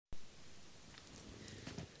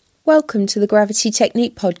Welcome to the Gravity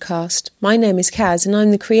Technique podcast. My name is Kaz and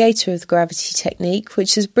I'm the creator of the Gravity Technique,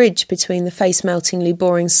 which is a bridge between the face-meltingly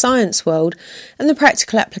boring science world and the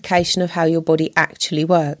practical application of how your body actually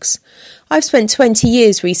works. I've spent 20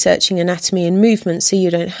 years researching anatomy and movement so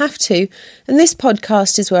you don't have to, and this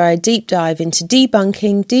podcast is where I deep dive into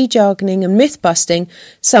debunking, de-jargoning and myth-busting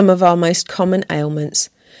some of our most common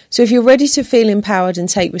ailments. So if you're ready to feel empowered and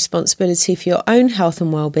take responsibility for your own health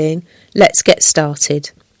and well-being, let's get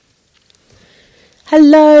started.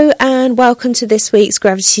 Hello and welcome to this week's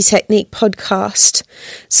Gravity Technique podcast.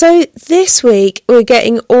 So this week we're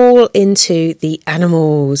getting all into the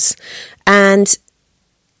animals, and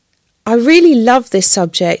I really love this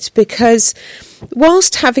subject because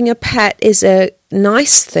whilst having a pet is a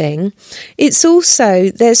nice thing, it's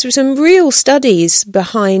also, there's some real studies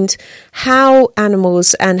behind how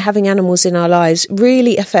animals and having animals in our lives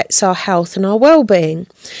really affects our health and our well-being.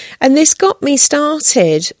 And this got me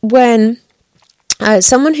started when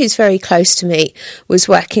someone who's very close to me was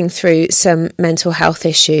working through some mental health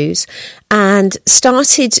issues and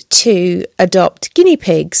started to adopt guinea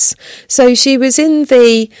pigs. So she was in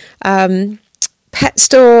the pet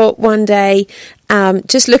store one day,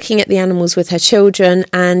 just looking at the animals with her children,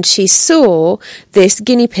 and she saw this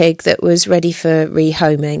guinea pig that was ready for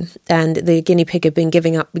rehoming, and the guinea pig had been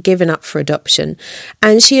given up for adoption.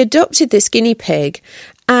 And she adopted this guinea pig,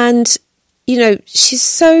 and you know, she's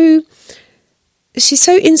so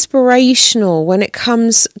inspirational when it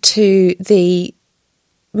comes to the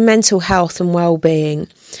mental health and well-being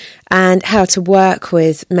and how to work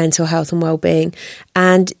with mental health and well-being.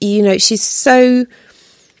 And, you know, she's so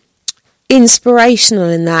inspirational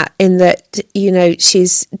in that, you know,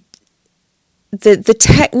 she's the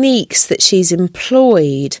techniques that she's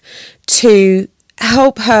employed to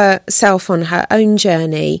help herself on her own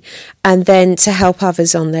journey and then to help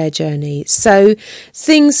others on their journey. So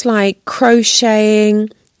things like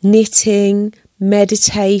crocheting, knitting,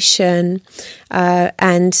 meditation,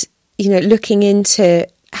 and, you know, looking into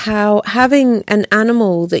how having an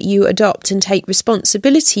animal that you adopt and take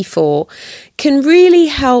responsibility for can really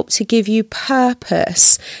help to give you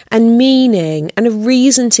purpose and meaning and a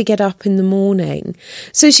reason to get up in the morning.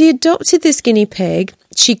 So she adopted this guinea pig.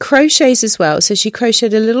 She crochets as well. So she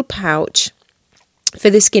crocheted a little pouch for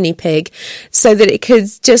this guinea pig so that it could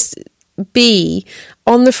just be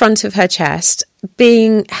on the front of her chest,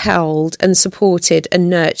 being held and supported and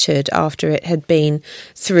nurtured after it had been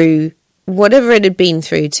through whatever it had been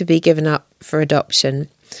through to be given up for adoption.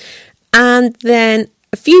 And then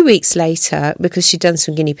a few weeks later, because she'd done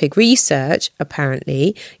some guinea pig research,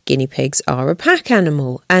 apparently guinea pigs are a pack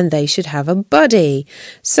animal and they should have a buddy.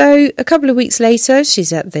 So a couple of weeks later,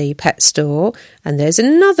 she's at the pet store and there's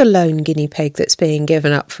another lone guinea pig that's being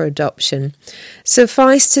given up for adoption.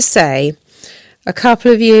 Suffice to say, a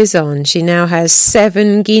couple of years on, she now has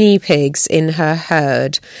 7 guinea pigs in her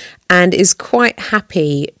herd and is quite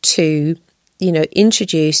happy to, you know,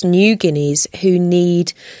 introduce new guineas who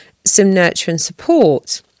need some nurture and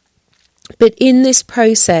support. But in this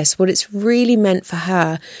process, what it's really meant for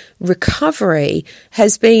her recovery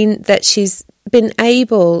has been that she's been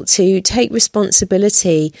able to take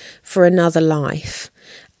responsibility for another life,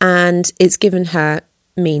 and it's given her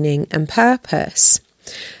meaning and purpose.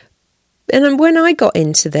 And when I got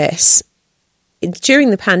into this,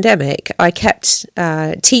 during the pandemic, I kept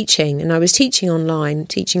teaching, and I was teaching online,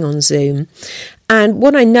 teaching on Zoom. And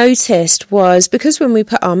what I noticed was, because when we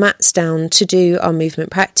put our mats down to do our movement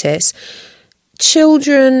practice,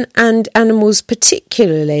 children and animals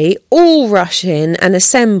particularly all rush in and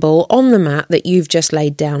assemble on the mat that you've just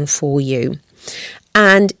laid down for you.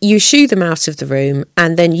 And you shoo them out of the room,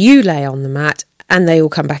 and then you lay on the mat, and they all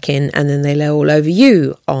come back in, and then they lay all over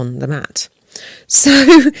you on the mat.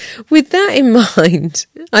 So with that in mind,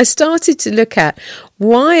 I started to look at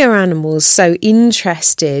why are animals so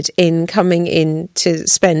interested in coming in to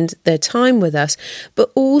spend their time with us,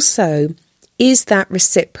 but also, is that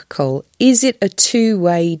reciprocal? Is it a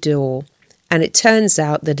two-way door? And it turns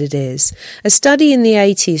out that it is. A study in the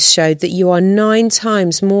 80s showed that you are 9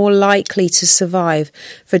 times more likely to survive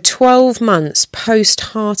for 12 months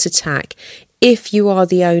post-heart attack if you are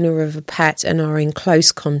the owner of a pet and are in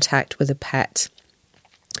close contact with a pet.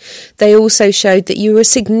 They also showed that you were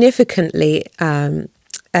significantly at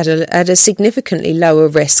a significantly lower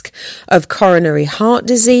risk of coronary heart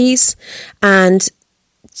disease, and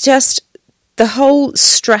just the whole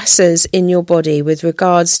stressors in your body with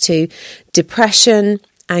regards to depression,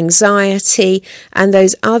 anxiety, and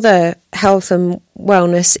those other health and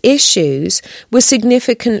wellness issues were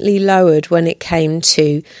significantly lowered when it came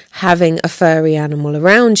to having a furry animal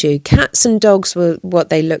around you. Cats and dogs were what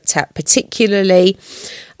they looked at particularly.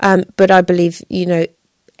 But I believe,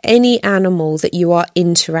 any animal that you are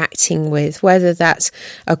interacting with, whether that's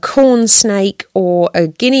a corn snake or a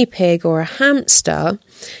guinea pig or a hamster,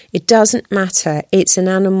 it doesn't matter. It's an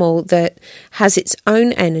animal that has its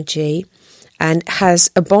own energy and has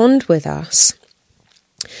a bond with us.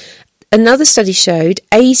 Another study showed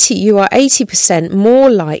you are 80% more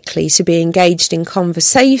likely to be engaged in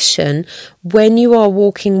conversation when you are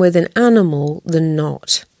walking with an animal than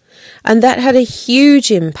not. And that had a huge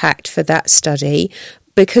impact for that study,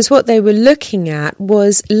 because what they were looking at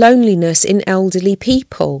was loneliness in elderly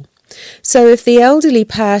people. So if the elderly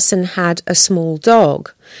person had a small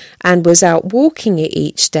dog and was out walking it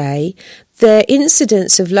each day, their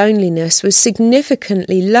incidence of loneliness was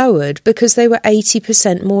significantly lowered because they were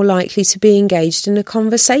 80% more likely to be engaged in a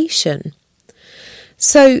conversation.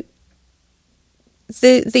 So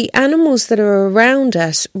the animals that are around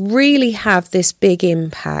us really have this big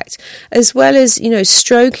impact, as well as,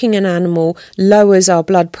 stroking an animal lowers our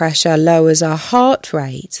blood pressure, lowers our heart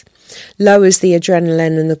rate, lowers the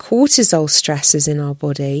adrenaline and the cortisol stresses in our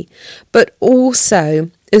body, but also,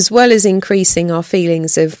 as well as increasing our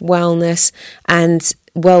feelings of wellness and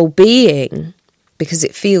well-being, because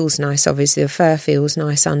it feels nice, obviously the fur feels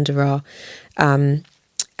nice under our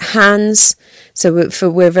hands, so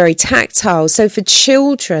we're very tactile. So for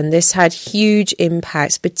children, this had huge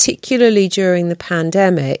impacts, particularly during the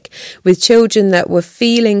pandemic, with children that were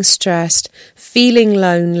feeling stressed, feeling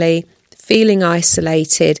lonely, feeling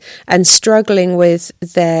isolated, and struggling with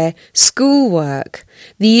their schoolwork.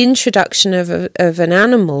 The introduction of an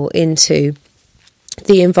animal into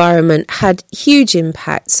the environment had huge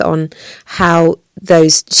impacts on how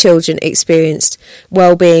those children experienced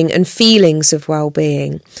well-being and feelings of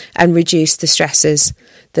well-being, and reduced the stresses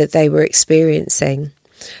that they were experiencing.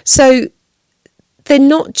 So they're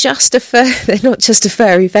not just a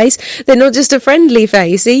furry face, they're not just a friendly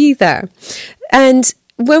face either. And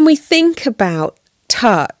when we think about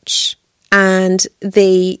touch and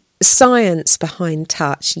the science behind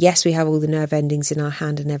touch, yes, we have all the nerve endings in our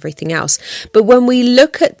hand and everything else, but when we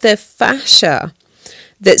look at the fascia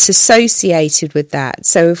that's associated with that,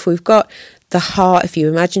 so if we've got the heart, if you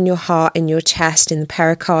imagine your heart in your chest, in the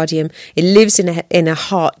pericardium, it lives in a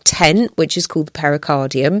heart tent, which is called the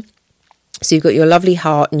pericardium. So you've got your lovely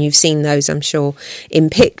heart, and you've seen those, I'm sure,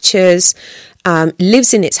 in pictures.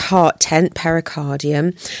 Lives in its heart tent,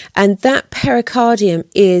 pericardium, and that pericardium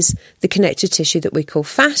is the connective tissue that we call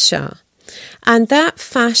fascia. And that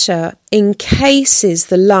fascia encases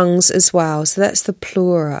the lungs as well, so that's the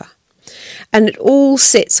pleura. And it all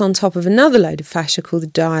sits on top of another load of fascia called the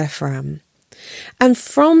diaphragm. And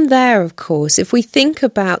from there, of course, if we think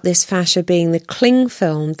about this fascia being the cling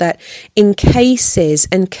film that encases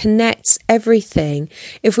and connects everything,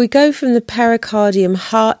 if we go from the pericardium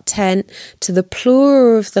heart tent to the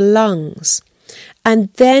pleura of the lungs,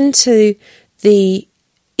 and then to the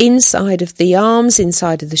inside of the arms,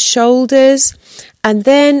 inside of the shoulders, and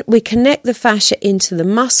then we connect the fascia into the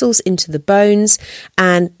muscles, into the bones,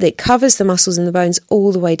 and it covers the muscles and the bones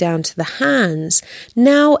all the way down to the hands.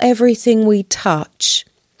 Now everything we touch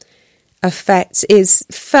is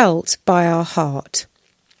felt by our heart.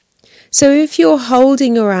 So if you're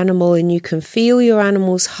holding your animal and you can feel your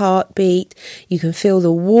animal's heartbeat, you can feel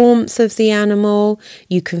the warmth of the animal,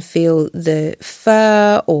 you can feel the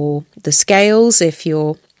fur or the scales if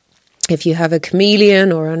you have a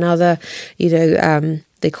chameleon or another,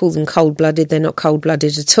 they call them cold-blooded. They're not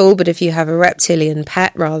cold-blooded at all. But if you have a reptilian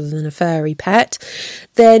pet rather than a furry pet,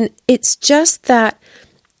 then it's just that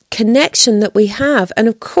connection that we have. And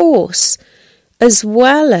of course, as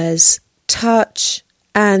well as touch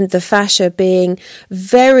and the fascia being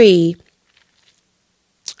very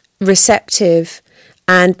receptive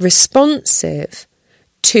and responsive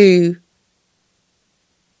to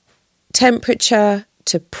temperature,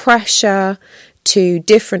 to pressure, to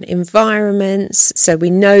different environments. So we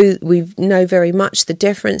know very much the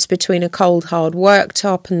difference between a cold, hard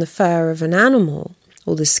worktop and the fur of an animal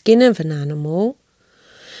or the skin of an animal.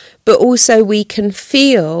 But also we can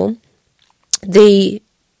feel the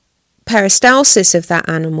peristalsis of that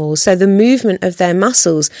animal, so the movement of their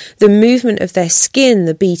muscles, the movement of their skin,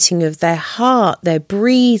 the beating of their heart, their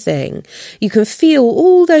breathing. You can feel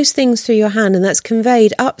all those things through your hand, and that's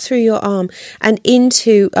conveyed up through your arm and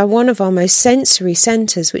into one of our most sensory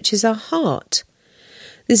centres, which is our heart.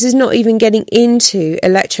 This is not even getting into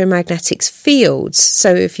electromagnetic fields.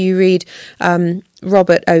 So if you read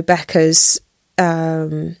Robert O. Becker's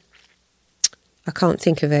I can't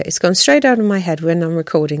think of it. It's gone straight out of my head when I'm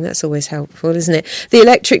recording. That's always helpful, isn't it? The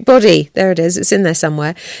Electric Body. There it is. It's in there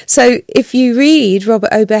somewhere. So if you read Robert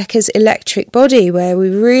O. Becker's Electric Body, where we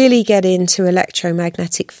really get into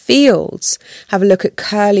electromagnetic fields, have a look at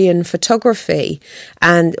Kirlian photography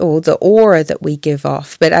or the aura that we give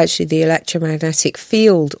off, but actually the electromagnetic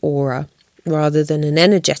field aura rather than an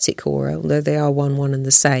energetic aura, although they are one and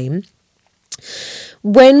the same.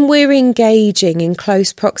 When we're engaging in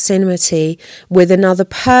close proximity with another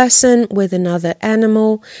person, with another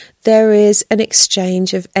animal, there is an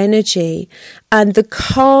exchange of energy, and the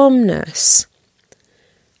calmness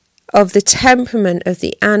of the temperament of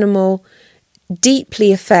the animal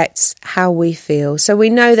deeply affects how we feel. So we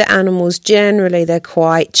know that animals generally, they're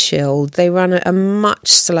quite chilled. They run at a much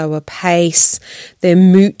slower pace. They're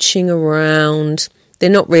mooching around. They're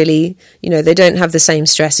not really, they don't have the same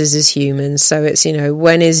stresses as humans. So it's,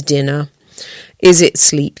 when is dinner? Is it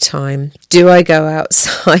sleep time? Do I go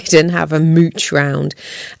outside and have a mooch round?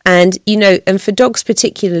 And, and for dogs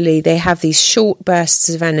particularly, they have these short bursts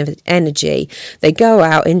of energy. They go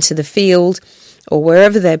out into the field or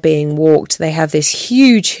wherever they're being walked. They have this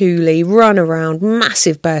huge hoolie, run around,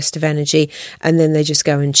 massive burst of energy, and then they just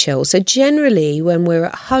go and chill. So generally, when we're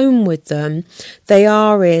at home with them, they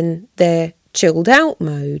are in their chilled out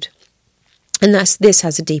mode, and this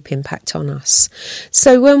has a deep impact on us.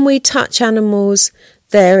 So when we touch animals,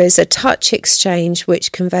 there is a touch exchange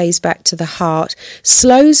which conveys back to the heart,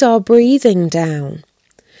 slows our breathing down.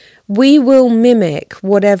 We will mimic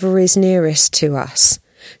whatever is nearest to us.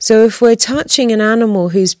 So if we're touching an animal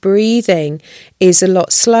whose breathing is a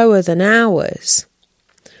lot slower than ours,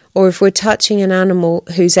 or if we're touching an animal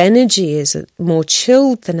whose energy is more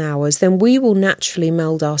chilled than ours, then we will naturally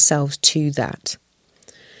meld ourselves to that.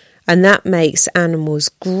 And that makes animals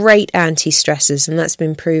great anti-stressors, and that's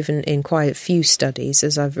been proven in quite a few studies,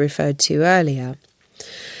 as I've referred to earlier.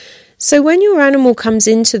 So when your animal comes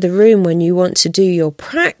into the room when you want to do your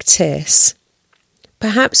practice,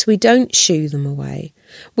 perhaps we don't shoo them away.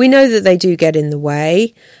 We know that they do get in the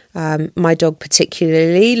way. My dog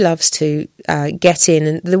particularly loves to get in,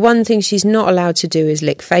 and the one thing she's not allowed to do is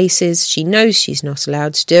lick faces. She knows she's not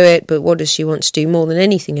allowed to do it, but what does she want to do more than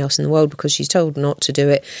anything else in the world, because she's told not to do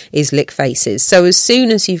it, is lick faces. So as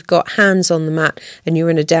soon as you've got hands on the mat and you're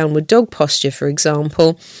in a downward dog posture, for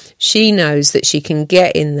example, she knows that she can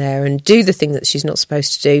get in there and do the thing that she's not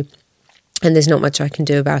supposed to do. And there's not much I can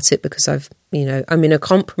do about it because I'm in a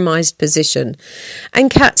compromised position. And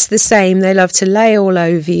cats the same. They love to lay all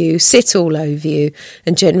over you, sit all over you,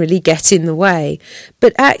 and generally get in the way.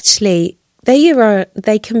 But actually,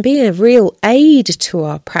 they can be a real aid to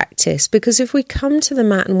our practice, because if we come to the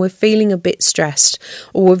mat and we're feeling a bit stressed,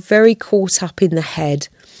 or we're very caught up in the head,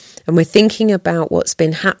 and we're thinking about what's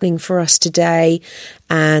been happening for us today,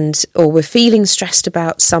 or we're feeling stressed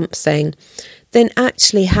about something, then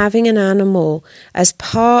actually having an animal as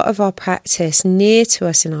part of our practice, near to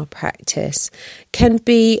us in our practice, can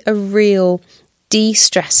be a real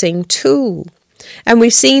de-stressing tool. And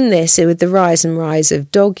we've seen this with the rise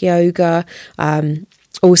of dog yoga.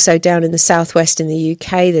 Also down in the southwest in the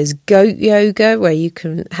UK, there's goat yoga, where you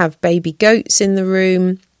can have baby goats in the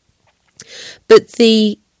room. But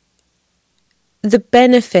the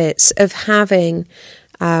benefits of having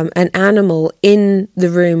an animal in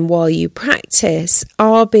the room while you practice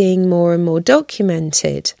are being more and more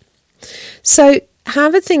documented. So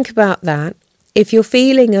have a think about that. If you're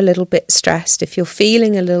feeling a little bit stressed, if you're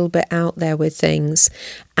feeling a little bit out there with things,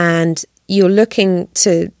 and you're looking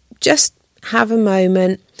to just have a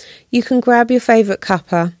moment, you can grab your favourite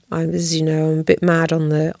cuppa. As you know, I'm a bit mad on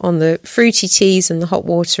the fruity teas and the hot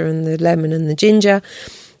water and the lemon and the ginger.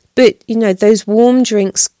 But, those warm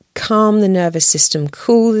drinks calm the nervous system,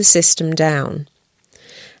 cool the system down.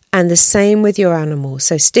 And the same with your animal.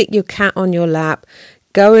 So stick your cat on your lap,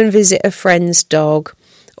 go and visit a friend's dog,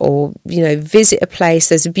 or, visit a place.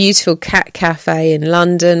 There's a beautiful cat cafe in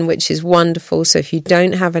London, which is wonderful. So if you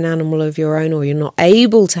don't have an animal of your own, or you're not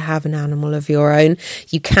able to have an animal of your own,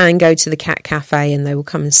 you can go to the cat cafe and they will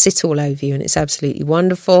come and sit all over you, and it's absolutely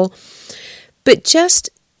wonderful. But just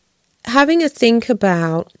having a think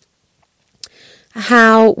about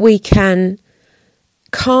how we can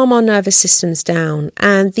calm our nervous systems down,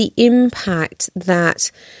 and the impact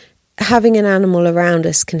that having an animal around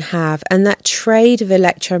us can have, and that trade of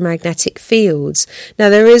electromagnetic fields. Now,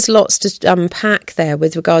 there is lots to unpack there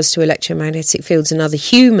with regards to electromagnetic fields and other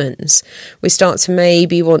humans. We start to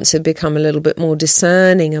maybe want to become a little bit more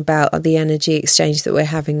discerning about the energy exchange that we're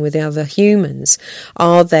having with other humans.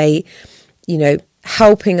 Are they,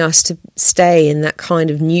 helping us to stay in that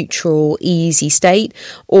kind of neutral, easy state?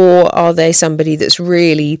 Or are they somebody that's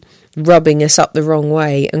really rubbing us up the wrong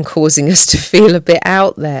way and causing us to feel a bit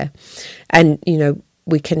out there? And,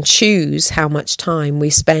 we can choose how much time we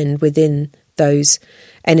spend within those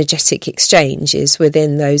energetic exchanges,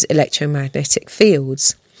 within those electromagnetic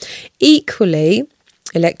fields. Equally,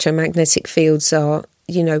 electromagnetic fields are,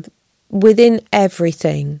 within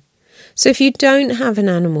everything. So if you don't have an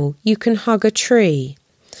animal, you can hug a tree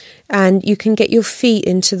and you can get your feet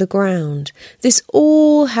into the ground. This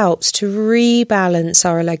all helps to rebalance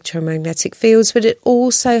our electromagnetic fields, but it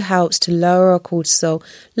also helps to lower our cortisol,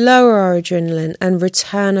 lower our adrenaline, and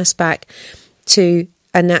return us back to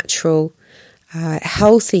a natural,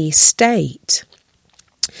 healthy state.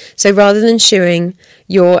 So rather than shooing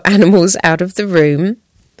your animals out of the room,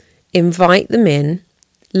 invite them in.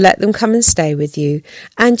 Let them come and stay with you,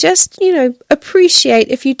 and just, appreciate,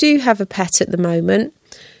 if you do have a pet at the moment,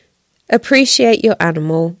 appreciate your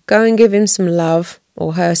animal. Go and give him some love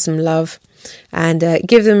or her some love, and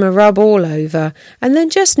give them a rub all over, and then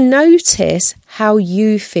just notice how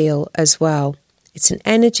you feel as well. It's an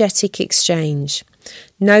energetic exchange.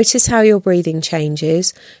 Notice how your breathing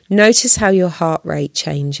changes. Notice how your heart rate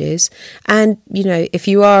changes. And, if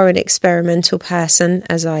you are an experimental person,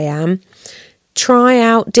 as I am, try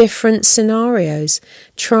out different scenarios.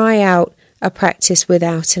 Try out a practice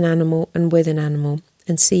without an animal and with an animal,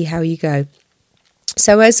 and see how you go.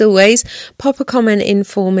 So as always, pop a comment in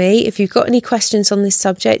for me. If you've got any questions on this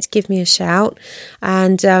subject, give me a shout.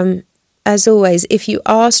 And as always, if you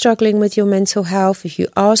are struggling with your mental health, if you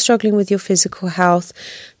are struggling with your physical health,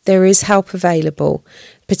 there is help available.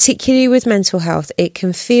 Particularly with mental health, it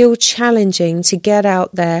can feel challenging to get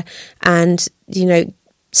out there and,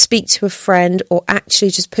 speak to a friend, or actually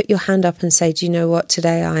just put your hand up and say, do you know what,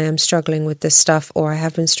 today I am struggling with this stuff, or I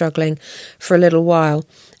have been struggling for a little while.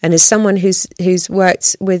 And as someone who's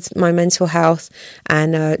worked with my mental health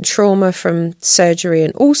and trauma from surgery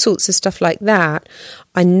and all sorts of stuff like that,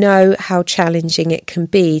 I know how challenging it can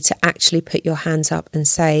be to actually put your hands up and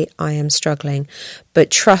say, I am struggling. But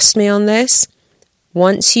trust me on this,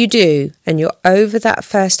 once you do, and you're over that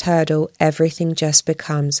first hurdle, everything just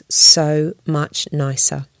becomes so much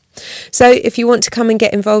nicer. So if you want to come and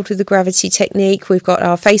get involved with the Gravity Technique, we've got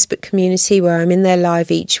our Facebook community where I'm in there live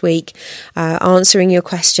each week, answering your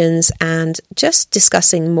questions and just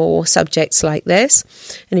discussing more subjects like this.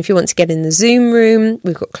 And if you want to get in the Zoom room,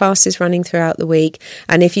 we've got classes running throughout the week.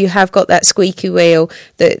 And if you have got that squeaky wheel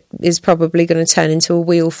that is probably going to turn into a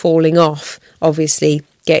wheel falling off, obviously,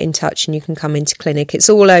 get in touch and you can come into clinic. It's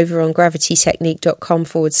all over on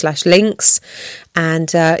gravitytechnique.com/links.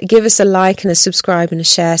 And give us a like and a subscribe and a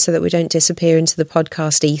share so that we don't disappear into the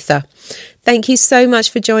podcast ether. Thank you so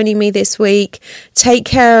much for joining me this week. Take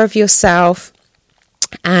care of yourself,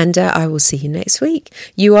 and I will see you next week.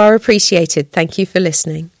 You are appreciated. Thank you for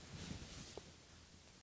listening.